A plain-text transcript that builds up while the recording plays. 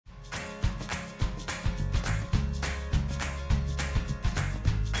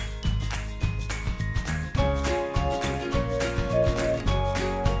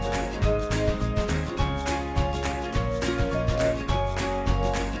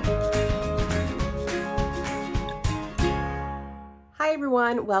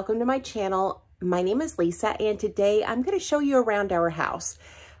everyone, welcome to my channel. My name is Lisa and today I'm going to show you around our house.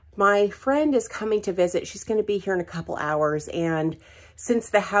 My friend is coming to visit. She's going to be here in a couple hours, and since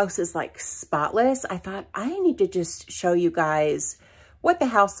the house is like spotless, I thought I need to just show you guys what the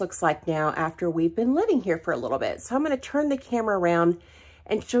house looks like now after we've been living here for a little bit. So I'm going to turn the camera around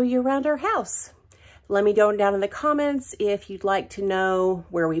and show you around our house. Let me know down in the comments if you'd like to know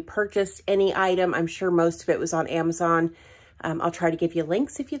where we purchased any item. I'm sure most of it was on Amazon. I'll try to give you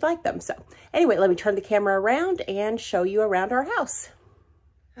links if you'd like them. So anyway, let me turn the camera around and show you around our house.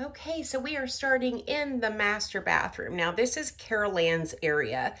 Okay, so we are starting in the master bathroom. Now this is Carol Ann's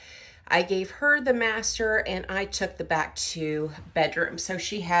area. I gave her the master and I took the back two bedrooms. So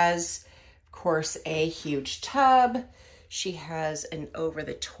she has, of course, a huge tub. She has an over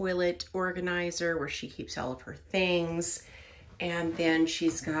the toilet organizer where she keeps all of her things. And then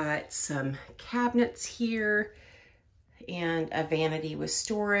she's got some cabinets here and a vanity with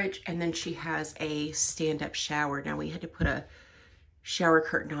storage. And then she has a stand-up shower. Now we had to put a shower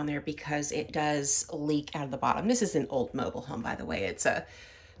curtain on there because it does leak out of the bottom. This is an old mobile home, by the way. It's a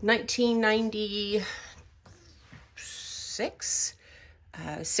 1996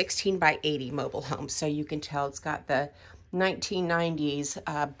 16 by 80 mobile home. So you can tell it's got the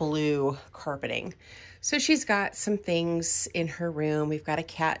 1990s blue carpeting. So she's got some things in her room. We've got a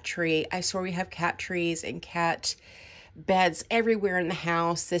cat tree. I swear we have cat trees and cat beds everywhere in the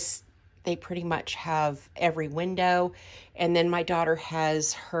house. They pretty much have every window. And then my daughter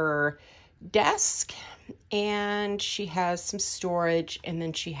has her desk and she has some storage, and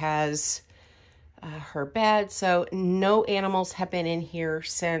then she has her bed. So no animals have been in here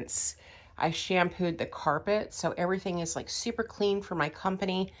since I shampooed the carpet. So everything is like super clean for my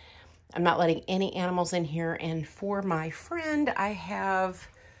company. I'm not letting any animals in here. And for my friend, I have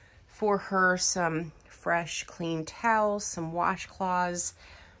for her some fresh clean towels, some washcloths,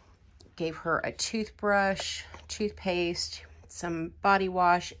 gave her a toothbrush, toothpaste, some body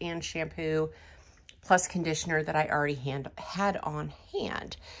wash and shampoo, plus conditioner that I already had on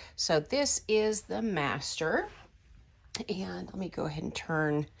hand. So this is the master. And let me go ahead and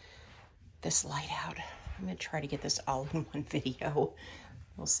turn this light out. I'm going to try to get this all in one video.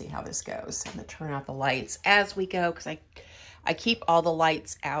 We'll see how this goes. I'm going to turn out the lights as we go because I keep all the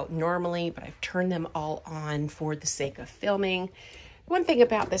lights out normally, but I've turned them all on for the sake of filming. One thing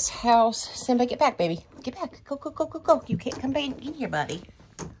about this house, Simba, get back, baby. Get back. Go, go, go, go, go. You can't come in here, buddy.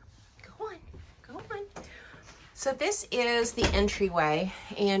 Go on. Go on. So this is the entryway,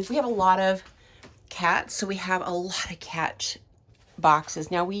 and we have a lot of cats, so we have a lot of cat boxes.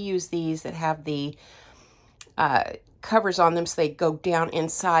 Now we use these that have the covers on them so they go down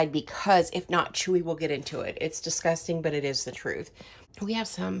inside, because if not, Chewy will get into it. It's disgusting, but it is the truth. We have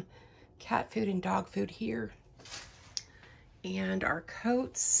some cat food and dog food here, and our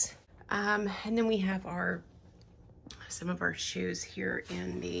coats, and then we have some of our shoes here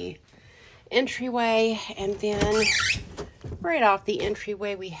in the entryway. And then right off the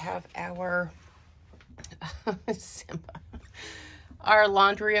entryway we have our Simba, our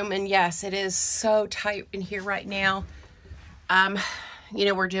laundry room. And yes, it is so tight in here right now. You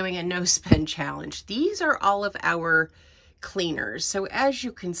know, we're doing a no spend challenge. These are all of our cleaners. So as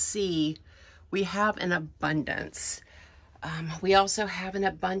you can see, we have an abundance. We also have an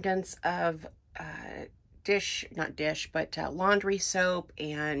abundance of laundry soap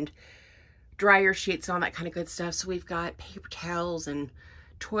and dryer sheets and all that kind of good stuff. So we've got paper towels and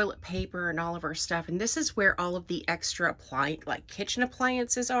toilet paper and all of our stuff. And this is where all of the extra kitchen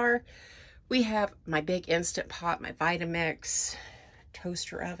appliances are. We have my big Instant Pot, my Vitamix,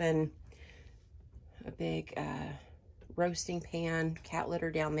 toaster oven, a big roasting pan, cat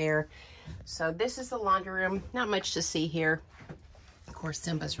litter down there. So this is the laundry room. Not much to see here. Of course,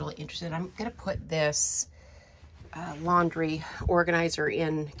 Simba's really interested. I'm going to put this laundry organizer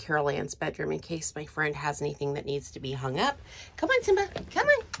in Carol Ann's bedroom in case my friend has anything that needs to be hung up. Come on, Simba. Come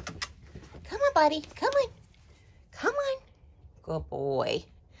on. Come on, buddy. Come on. Come on. Good boy.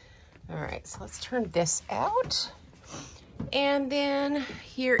 All right, so let's turn this out. And then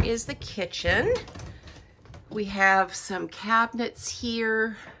here is the kitchen. We have some cabinets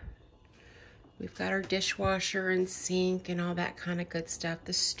here. We've got our dishwasher and sink and all that kind of good stuff,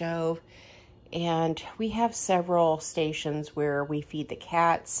 the stove. And we have several stations where we feed the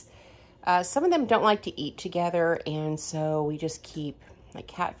cats. Some of them don't like to eat together, and so we just keep like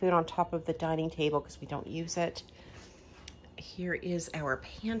cat food on top of the dining table because we don't use it. Here is our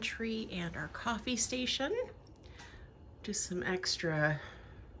pantry and our coffee station. Just some extra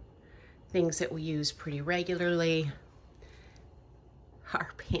things that we use pretty regularly. Our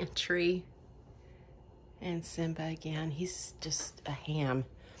pantry. And Simba again, he's just a ham.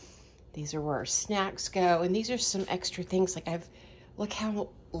 These are where our snacks go, and these are some extra things. Like look how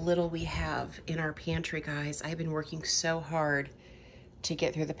little we have in our pantry, guys. I've been working so hard to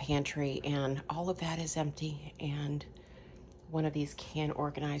get through the pantry, and all of that is empty, and one of these can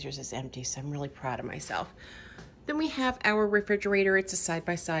organizers is empty, so I'm really proud of myself. Then we have our refrigerator. It's a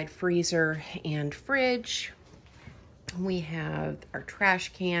side-by-side freezer and fridge. We have our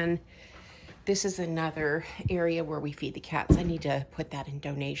trash can. This is another area where we feed the cats. I need to put that in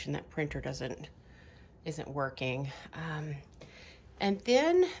donation. That printer isn't working. And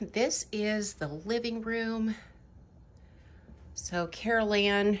then this is the living room. So Carol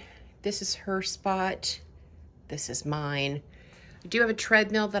Ann, this is her spot. This is mine. I do have a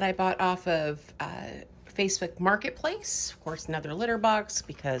treadmill that I bought off of Facebook Marketplace. Of course, another litter box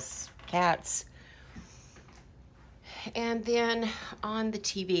because cats. And then on the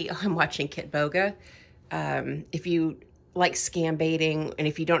TV, I'm watching Kit Boga. If you like scam baiting, and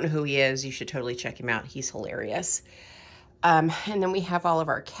if you don't know who he is, you should totally check him out. He's hilarious. And then we have all of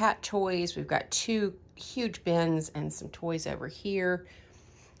our cat toys. We've got 2 huge bins and some toys over here.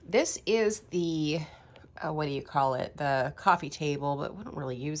 This is the, what do you call it? The coffee table, but we don't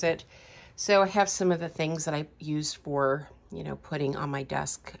really use it. So I have some of the things that I used for, you know, putting on my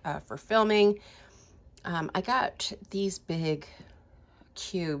desk for filming. I got these big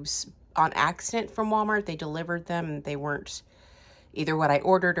cubes on accident from Walmart. They delivered them and they weren't either what I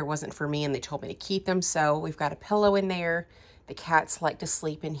ordered or wasn't for me, and they told me to keep them. So we've got a pillow in there. The cats like to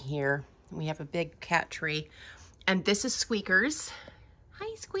sleep in here. We have a big cat tree. And this is Squeakers.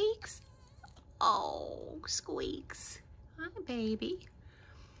 Hi, Squeaks. Oh, Squeaks. Hi, baby.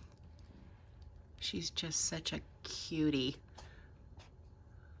 She's just such a cutie.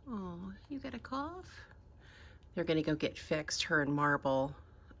 Oh, you got a cough? They're gonna go get fixed, her and Marble,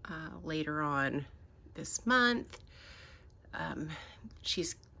 later on this month.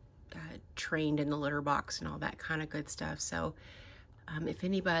 She's trained in the litter box and all that kind of good stuff. So if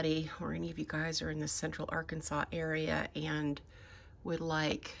anybody or any of you guys are in the Central Arkansas area and would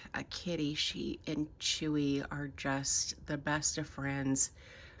like a kitty, she and Chewy are just the best of friends.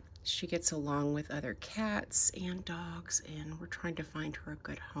 She gets along with other cats and dogs, and we're trying to find her a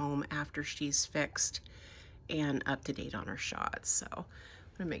good home after she's fixed and up to date on her shots. So I'm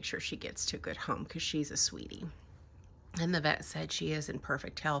gonna make sure she gets to a good home because she's a sweetie. And the vet said she is in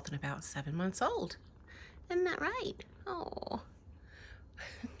perfect health and about 7 months old. Isn't that right? Oh,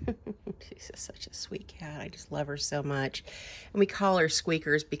 she's just such a sweet cat. I just love her so much. And we call her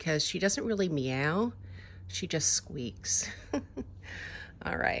Squeakers because she doesn't really meow. She just squeaks.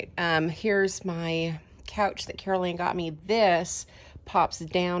 All right, here's my couch that Carol Ann got me. This pops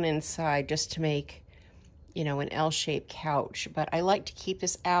down inside just to make, you know, an L-shaped couch. But I like to keep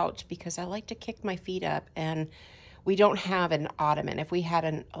this out because I like to kick my feet up, and we don't have an ottoman. If we had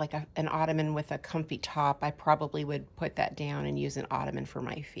an ottoman with a comfy top, I probably would put that down and use an ottoman for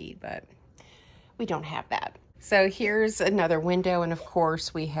my feet, but we don't have that. So here's another window, and of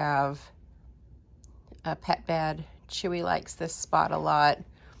course we have a pet bed. Chewy likes this spot a lot.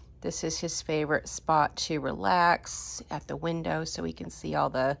 This is his favorite spot to relax at the window so he can see all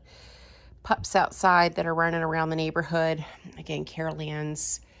the pups outside that are running around the neighborhood. Again, Carol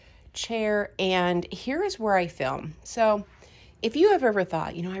Ann's chair, and here is where I film. So if you have ever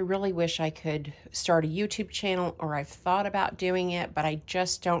thought, you know, I really wish I could start a YouTube channel, or I've thought about doing it, but I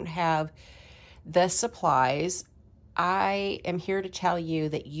just don't have the supplies, I am here to tell you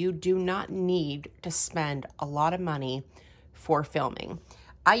that you do not need to spend a lot of money for filming.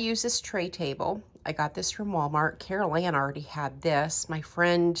 I use this tray table. I got this from Walmart. Carol Ann already had this. My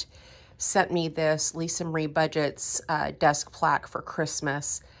friend sent me this Lisa Marie Budget's desk plaque for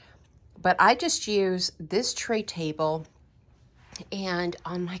Christmas. But I just use this tray table, and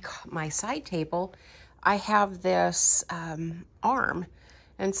on my side table, I have this arm.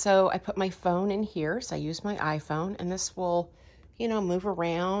 And so I put my phone in here, so I use my iPhone, and this will, you know, move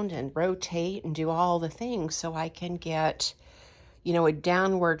around and rotate and do all the things so I can get, you know, a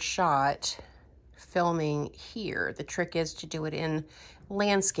downward shot filming here. The trick is to do it in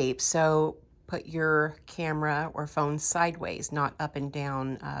landscape, so put your camera or phone sideways, not up and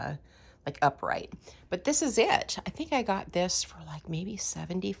down, like upright. But this is it. I think I got this for like maybe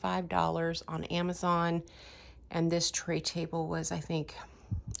 $75 on Amazon, and this tray table was, I think,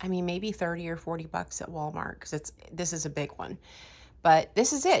 maybe 30 or 40 bucks at Walmart, because this is a big one. But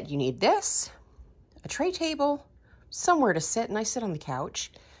this is it. You need this, a tray table, somewhere to sit, and I sit on the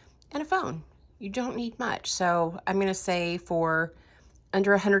couch, and a phone. You don't need much. So I'm going to say for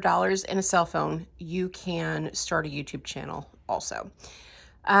under $100 and a cell phone, you can start a YouTube channel also.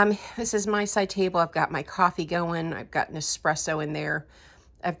 This is my side table. I've got my coffee going. I've got an espresso in there.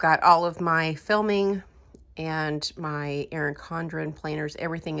 I've got all of my filming and my Erin Condren planners.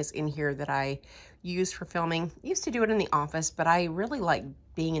 Everything is in here that I use for filming. I used to do it in the office, but I really like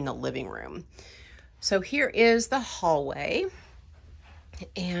being in the living room. So here is the hallway.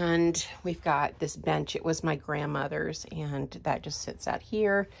 And we've got this bench. It was my grandmother's, and that just sits out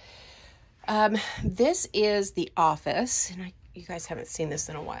here. This is the office, and you guys haven't seen this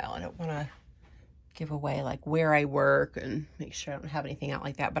in a while. I don't want to give away like where I work and make sure I don't have anything out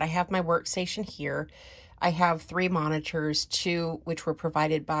like that, but I have my workstation here. I have 3 monitors, 2 which were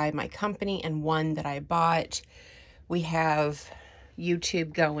provided by my company and 1 that I bought. We have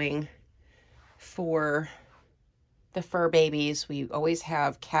YouTube going for the fur babies. We always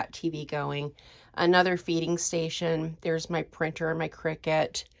have cat TV going. Another feeding station. There's my printer and my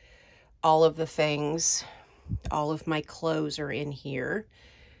Cricut. All of the things, all of my clothes are in here.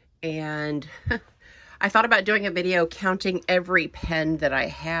 And I thought about doing a video counting every pen that I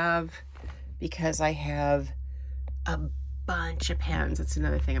have, because I have a bunch of pens. That's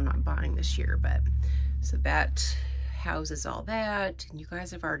another thing I'm not buying this year, but so that houses all that. And you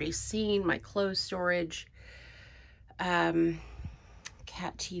guys have already seen my clothes storage.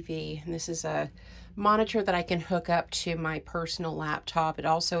 Cat TV, and this is a monitor that I can hook up to my personal laptop. It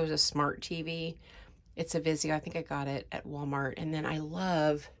also is a smart TV. It's a Vizio. I think I got it at Walmart. And then I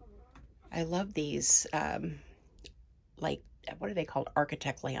love these, like, what are they called?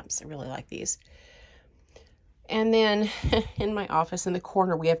 Architect lamps. I really like these. And then in my office in the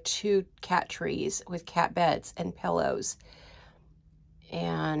corner, we have 2 cat trees with cat beds and pillows.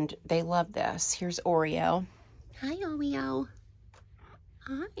 And they love this. Here's Oreo. Hi, Oreo.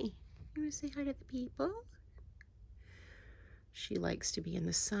 Hi. You want to say hi to the people? She likes to be in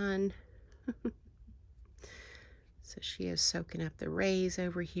the sun. So she is soaking up the rays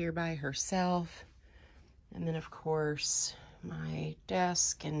over here by herself. And then, of course, my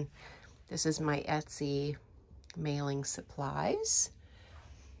desk. And this is my Etsy mailing supplies.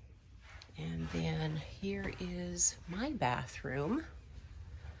 And then here is my bathroom.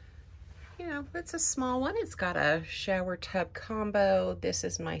 You know, it's a small one. It's got a shower tub combo. This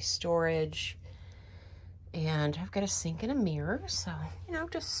is my storage. And I've got a sink and a mirror. So, you know,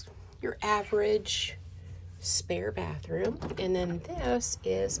 just your average spare bathroom. And then this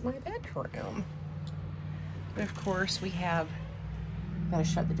is my bedroom. But of course we have, I've got to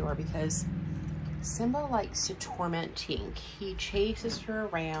shut the door because Simba likes to torment Tink. He chases her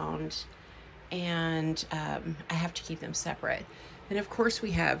around, and I have to keep them separate. And of course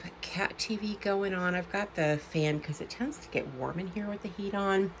we have cat TV going on. I've got the fan because it tends to get warm in here with the heat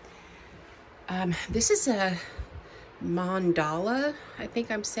on. This is a mandala. I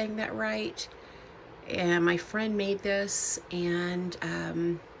think I'm saying that right. And my friend made this, and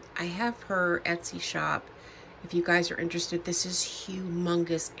I have her Etsy shop. If you guys are interested, this is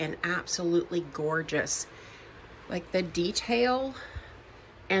humongous and absolutely gorgeous. Like, the detail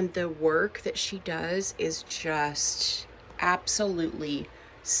and the work that she does is just absolutely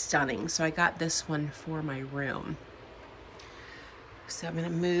stunning. So I got this one for my room. So I'm going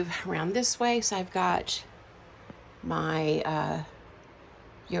to move around this way. So I've got my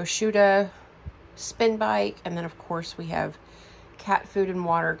Yoshida spin bike, and then of course we have cat food and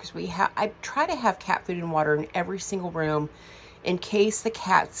water, because I try to have cat food and water in every single room in case the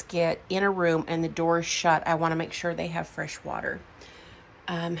cats get in a room and the door is shut. I want to make sure they have fresh water.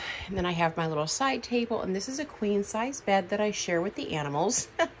 And then I have my little side table, and this is a queen size bed that I share with the animals.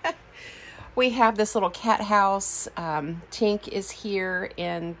 We have this little cat house. Tink is here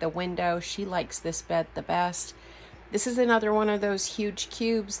in the window. She likes this bed the best. This is another one of those huge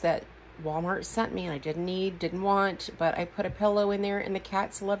cubes that Walmart sent me, and I didn't want, but I put a pillow in there, and the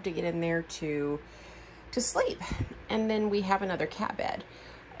cats love to get in there to sleep. And then we have another cat bed.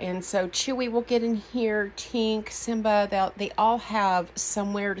 And so Chewy will get in here, Tink, Simba, they all have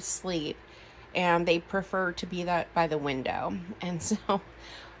somewhere to sleep, and they prefer to be that by the window. And so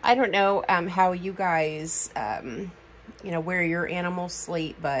I don't know how you guys, you know, where your animals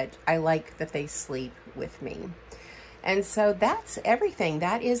sleep, but I like that they sleep with me. And so that's everything.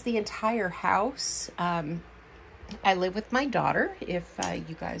 That is the entire house. I live with my daughter. If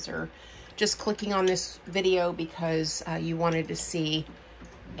you guys are just clicking on this video because you wanted to see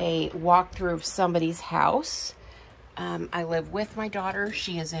a walkthrough of somebody's house, I live with my daughter.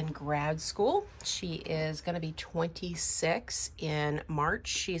 She is in grad school. She is going to be 26 in March.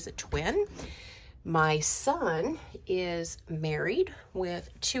 She's a twin. My son is married with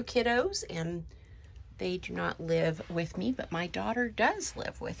 2 kiddos, and they do not live with me, but my daughter does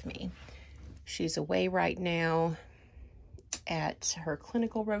live with me. She's away right now, at her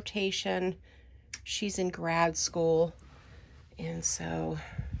clinical rotation. She's in grad school, and so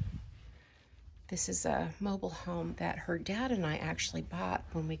this is a mobile home that her dad and I actually bought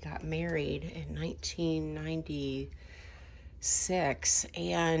when we got married in 1996,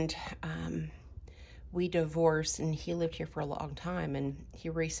 and we divorced, and he lived here for a long time, and he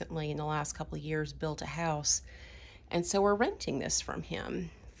recently, in the last couple of years, built a house, and so we're renting this from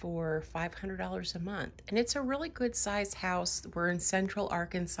him for $500 a month, and it's a really good sized house. We're in central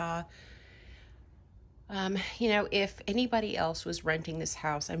Arkansas. You know, if anybody else was renting this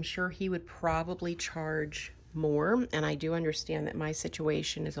house, I'm sure he would probably charge more, and I do understand that my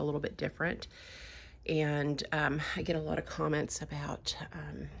situation is a little bit different, and I get a lot of comments about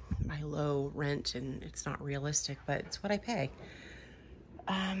my low rent, and it's not realistic, but it's what I pay.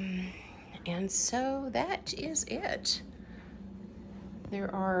 And so that is it.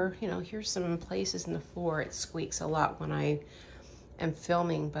 There are, you know, here's some places in the floor. It squeaks a lot when I am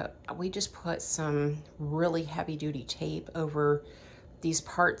filming, but we just put some really heavy duty tape over these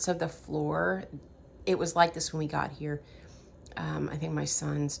parts of the floor. It was like this when we got here. I think my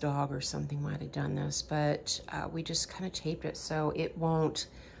son's dog or something might have done this, but we just kind of taped it so it won't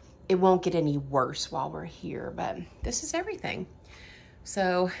get any worse while we're here. But this is everything.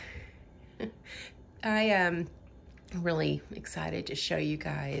 So I am really excited to show you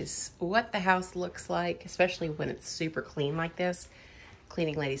guys what the house looks like, especially when it's super clean like this.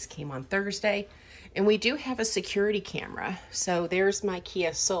 Cleaning ladies came on Thursday, and we do have a security camera. So there's my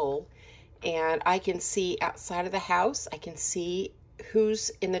Kia Soul, and I can see outside of the house. I can see who's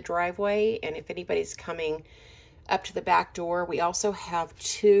in the driveway and if anybody's coming up to the back door. We also have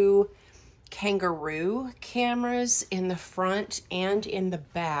 2 kangaroo cameras in the front and in the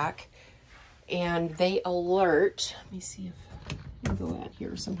back, and they alert. Let me see if I can go out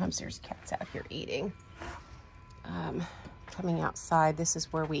here. Sometimes there's cats out here eating. Coming outside, this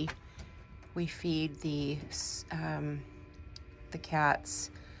is where we feed the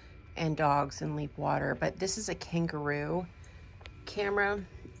cats and dogs and leave water. But this is a kangaroo camera,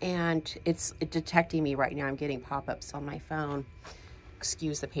 and it's detecting me right now. I'm getting pop-ups on my phone.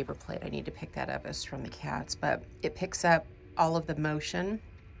 Excuse the paper plate. I need to pick that up. It's from the cats, but it picks up all of the motion,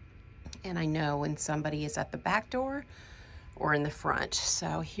 and I know when somebody is at the back door or in the front.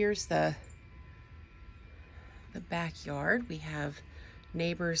 So here's the backyard. We have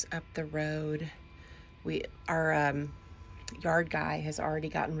neighbors up the road. Our yard guy has already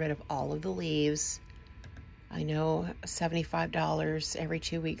gotten rid of all of the leaves. I know $75 every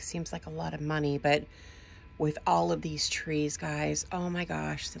 2 weeks seems like a lot of money, but with all of these trees, guys, oh my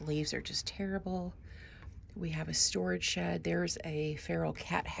gosh, the leaves are just terrible. We have a storage shed. There's a feral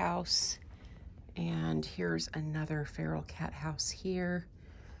cat house, and here's another feral cat house here.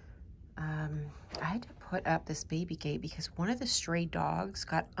 I had to put up this baby gate because one of the stray dogs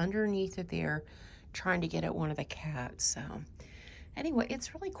got underneath of there trying to get at one of the cats. So anyway,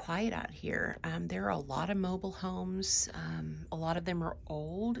 it's really quiet out here. There are a lot of mobile homes. A lot of them are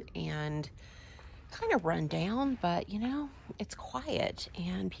old and kind of run down, but you know, it's quiet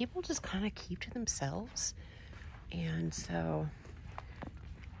and people just kind of keep to themselves. And so,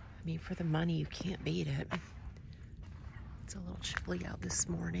 I mean, for the money, you can't beat it. It's a little chilly out this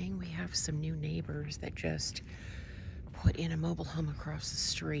morning. We have some new neighbors that just put in a mobile home across the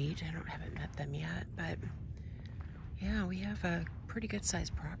street. I haven't met them yet, but yeah, we have a pretty good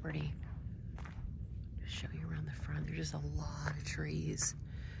sized property. Just show you around the front. There's just a lot of trees.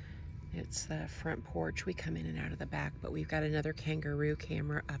 It's the front porch. We come in and out of the back, but we've got another kangaroo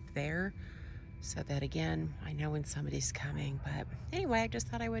camera up there so that, again, I know when somebody's coming. But anyway, I just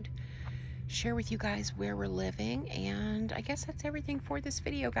thought I would share with you guys where we're living, and I guess that's everything for this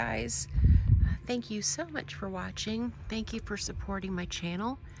video, guys. Thank you so much for watching. Thank you for supporting my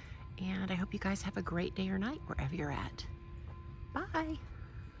channel, and I hope you guys have a great day or night wherever you're at. Bye.